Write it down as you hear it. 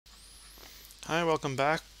Hi, welcome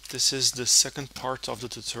back. This is the second part of the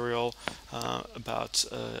tutorial about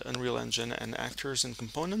Unreal Engine and actors and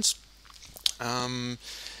components. Um,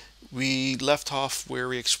 we left off where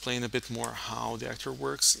we explained a bit more how the actor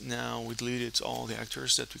works. Now we deleted all the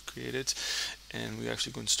actors that we created and we're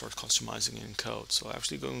actually going to start customizing it in code. So I'm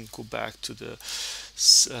actually going to go back to the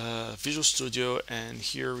Visual Studio, and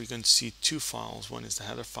here we're going to see two files. One is the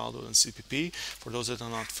header file and CPP. For those that are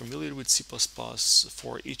not familiar with C++,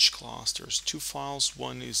 for each class there's two files.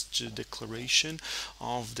 One is the declaration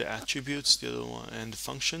of the attributes, the other one and the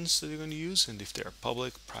functions that you're going to use, and if they're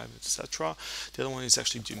public, private, etc. The other one is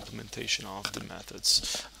actually the implementation of the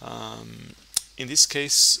methods. In this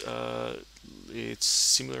case, it's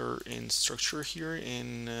similar in structure here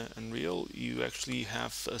in Unreal. You actually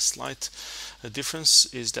have a slight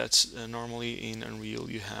difference is that normally in Unreal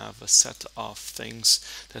you have a set of things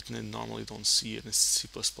that you normally don't see in a C++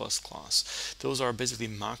 class. Those are basically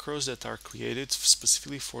macros that are created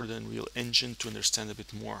specifically for the Unreal Engine to understand a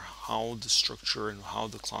bit more how the structure and how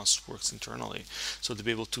the class works internally, so to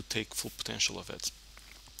be able to take full potential of it.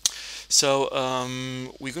 So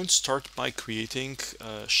we're going to start by creating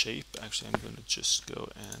a shape. Actually, I'm going to just go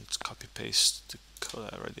and copy paste the code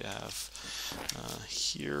I already have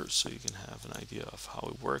here, so you can have an idea of how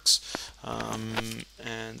it works.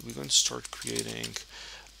 And we're going to start creating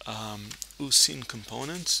busine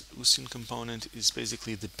component. Busine component is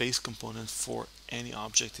basically the base component for any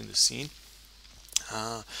object in the scene,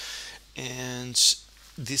 and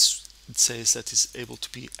this says that it's able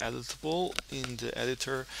to be editable in the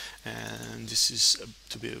editor, and this is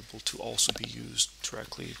to be able to also be used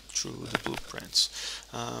directly through the blueprints.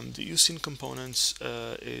 The busine components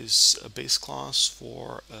is a base class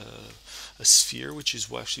for a sphere, which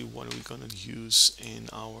is actually what we're going to use in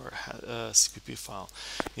our CPP file.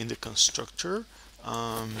 In the constructor,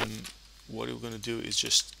 what we're going to do is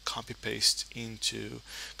just copy paste into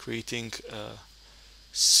creating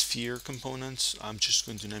sphere components. I'm just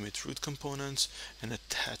going to name it root components and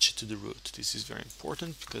attach it to the root. This is very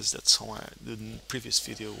important because that's how the previous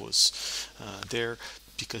video was there,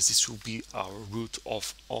 because this will be our root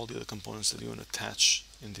of all the other components that you want to attach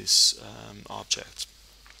in this object.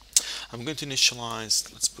 I'm going to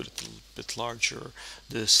initialize, let's put it a little bit larger,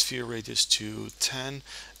 the sphere radius to 10,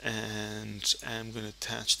 and I'm going to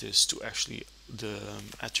attach this to actually the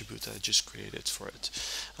attribute I just created for it.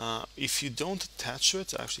 If you don't attach to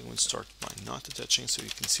it, actually I'm going to start by not attaching so you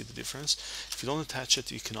can see the difference. If you don't attach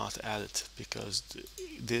it, you cannot add it, because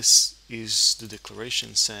this is the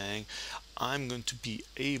declaration saying I'm going to be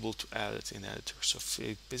able to add it in editor. So if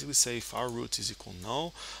it basically say if our root is equal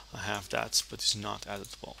null, I have that, but it's not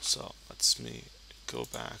editable. So let's me go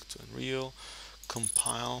back to Unreal,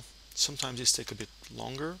 compile. Sometimes these take a bit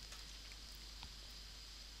longer.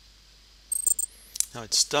 Now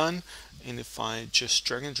it's done, and if I just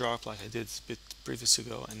drag and drop like I did a bit previous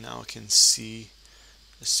ago, and now I can see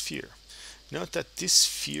a sphere. Note that this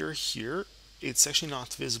sphere here, it's actually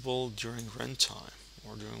not visible during runtime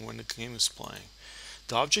or during when the game is playing.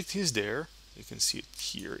 The object is there, you can see it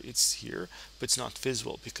here, it's here, but it's not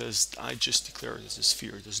visible because I just declared it as a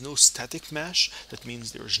sphere. There's no static mesh, that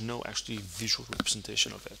means there's no actually visual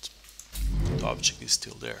representation of it. The object is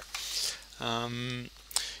still there.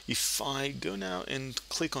 If I go now and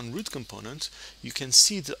click on root component, you can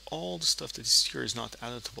see that all the stuff that is here is not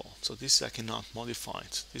editable. So this I cannot modify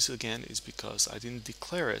it. This again is because I didn't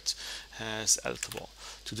declare it as editable.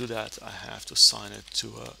 To do that, I have to assign it to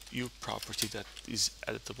a U property that is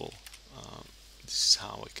editable. This is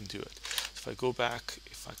how I can do it. If I go back,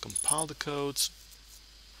 if I compile the code,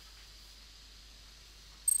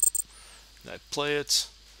 and I play it,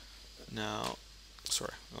 now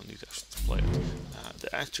sorry, I don't need actually to play it.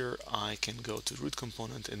 The actor, I can go to root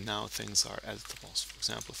component, and now things are editable. So for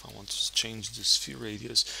example, if I want to change the sphere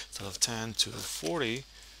radius instead of 10 to 40,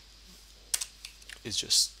 it's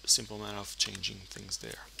just a simple matter of changing things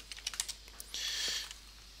there.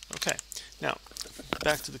 Okay, now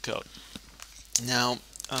back to the code. Now,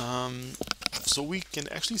 so we can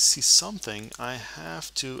actually see something. I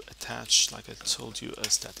have to attach, like I told you, a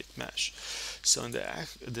static mesh. So in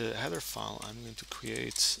the header file, I'm going to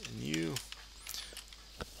create a new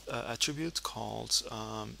attribute called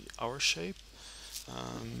our shape,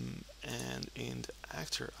 and in the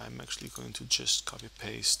actor, I'm actually going to just copy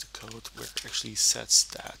paste the code where it actually sets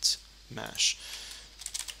that mesh.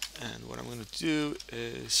 And what I'm going to do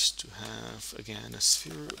is to have again a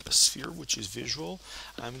sphere which is visual.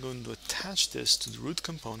 I'm going to attach this to the root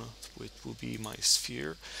component, which will be my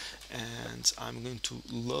sphere, and I'm going to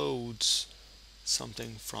load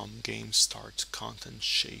something from game start content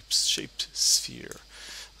shaped sphere.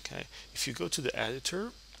 Okay, if you go to the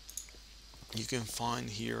editor, you can find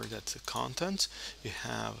here that the content, you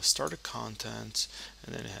have started content,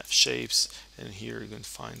 and then you have shapes, and here you can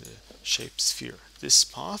find the shape sphere. This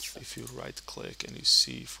path, if you right click and you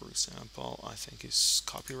see, for example, I think is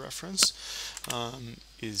copy reference,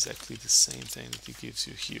 is actually the same thing that it gives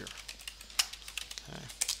you here. Okay,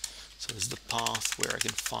 so this is the path where I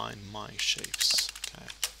can find my shapes. Okay,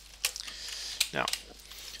 now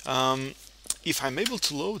if I'm able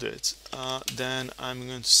to load it, then I'm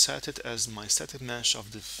going to set it as my static mesh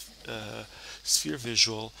of the sphere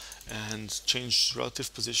visual and change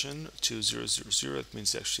relative position to 0, 0, 0. It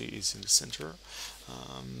means it actually is in the center.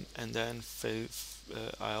 And then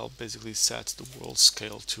I'll basically set the world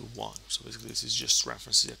scale to 1. So basically this is just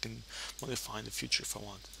references. I can modify in the future if I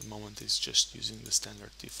want. At the moment it's just using the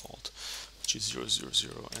standard default, which is 0, 0,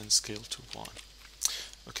 0 and scale to 1.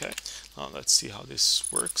 Okay, let's see how this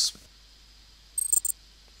works.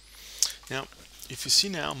 Now, if you see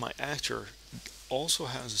now, my actor also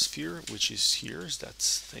has a sphere, which is here, is that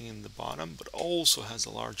thing in the bottom, but also has a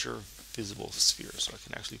larger visible sphere. So I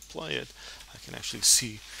can actually play it. I can actually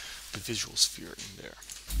see the visual sphere in there.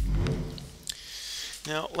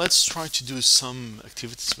 Now, let's try to do some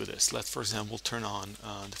activities with this. Let's, for example, turn on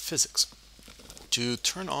the physics. To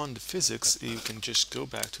turn on the physics, you can just go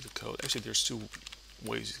back to the code. Actually, there's two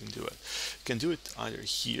ways you can do it. You can do it either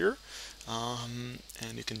here,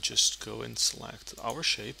 and you can just go and select our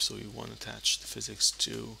shape. So you want to attach the physics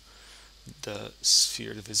to the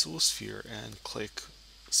sphere, the visible sphere, and click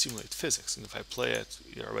simulate physics. And if I play it,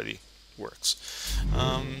 it already works.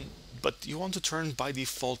 But you want to turn by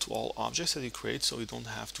default to all objects that you create, so you don't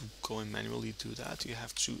have to go and manually do that. You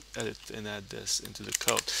have to edit and add this into the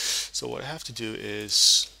code. So what I have to do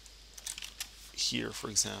is here, for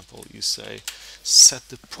example, you say set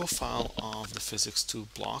the profile of the physics to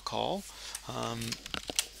block all,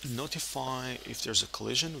 notify if there's a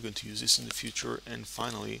collision. We're going to use this in the future, and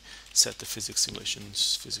finally set the physics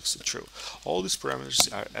simulations physics to true. All these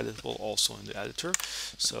parameters are editable also in the editor.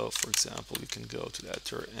 So for example, you can go to the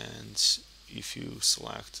editor, and if you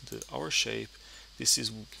select the our shape, this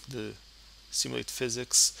is the simulate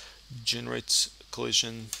physics, generate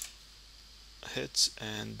collision hit,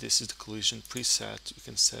 and this is the collision preset. You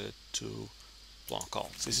can set it to block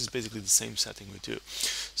all. This is basically the same setting we do.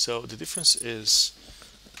 So the difference is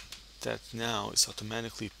that now it's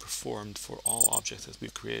automatically performed for all objects that we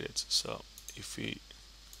created. So if we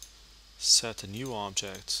set a new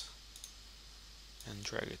object and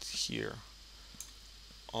drag it here,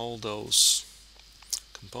 all those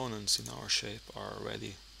components in our shape are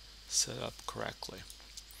already set up correctly.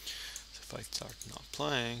 So if I start not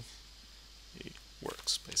playing, it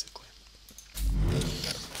works basically.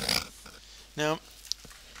 Now,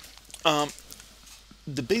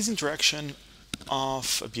 the base interaction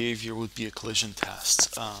of a behavior would be a collision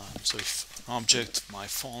test. So if an object, by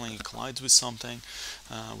falling, collides with something,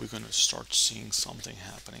 we're going to start seeing something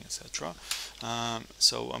happening, etc.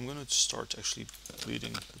 So I'm going to start actually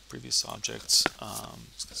deleting the previous objects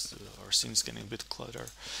because our scene is getting a bit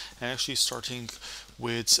cluttered, and actually starting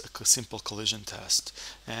with a simple collision test.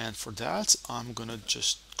 And for that, I'm going to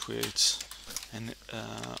just create an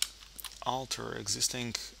alter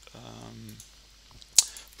existing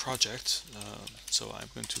project. So I'm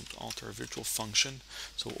going to alter a virtual function,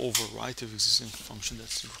 so overwrite the existing function,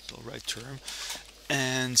 that's the right term,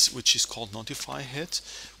 and which is called notify hit,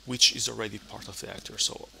 which is already part of the actor.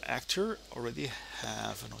 So actor already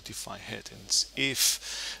have a notify hit, and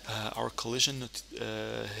if our collision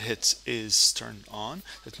hit is turned on,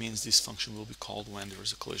 that means this function will be called when there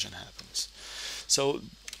is a collision happens. So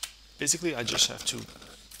basically I just have to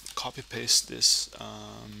copy paste this,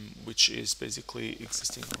 which is basically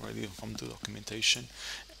existing already from the documentation,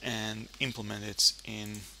 and implement it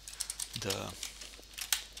in the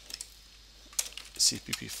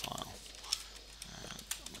CPP file.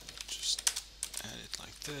 Just add it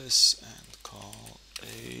like this and call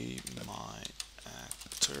a my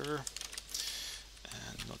actor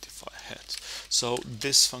and notify hit. So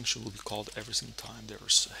this function will be called every single time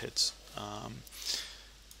there's a hit.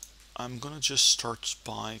 I'm gonna just start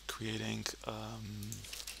by creating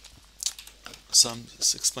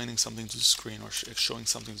explaining something to the screen, or showing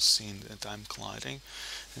something to the scene that I'm colliding.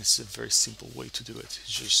 And it's a very simple way to do it.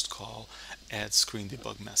 You just call add screen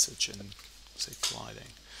debug message and say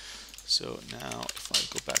colliding. So now if I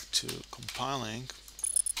go back to compiling,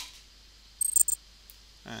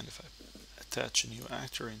 and if I attach a new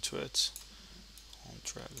actor into it, I'll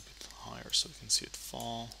drag a bit higher so you can see it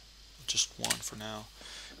fall. Just one for now.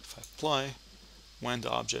 If I play, when the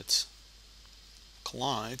object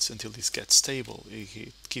collides until it gets stable,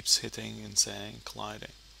 it keeps hitting and saying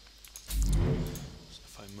colliding. So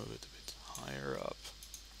if I move it a bit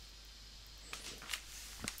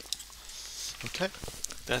Okay,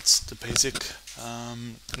 that's the basic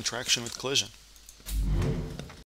interaction with collision.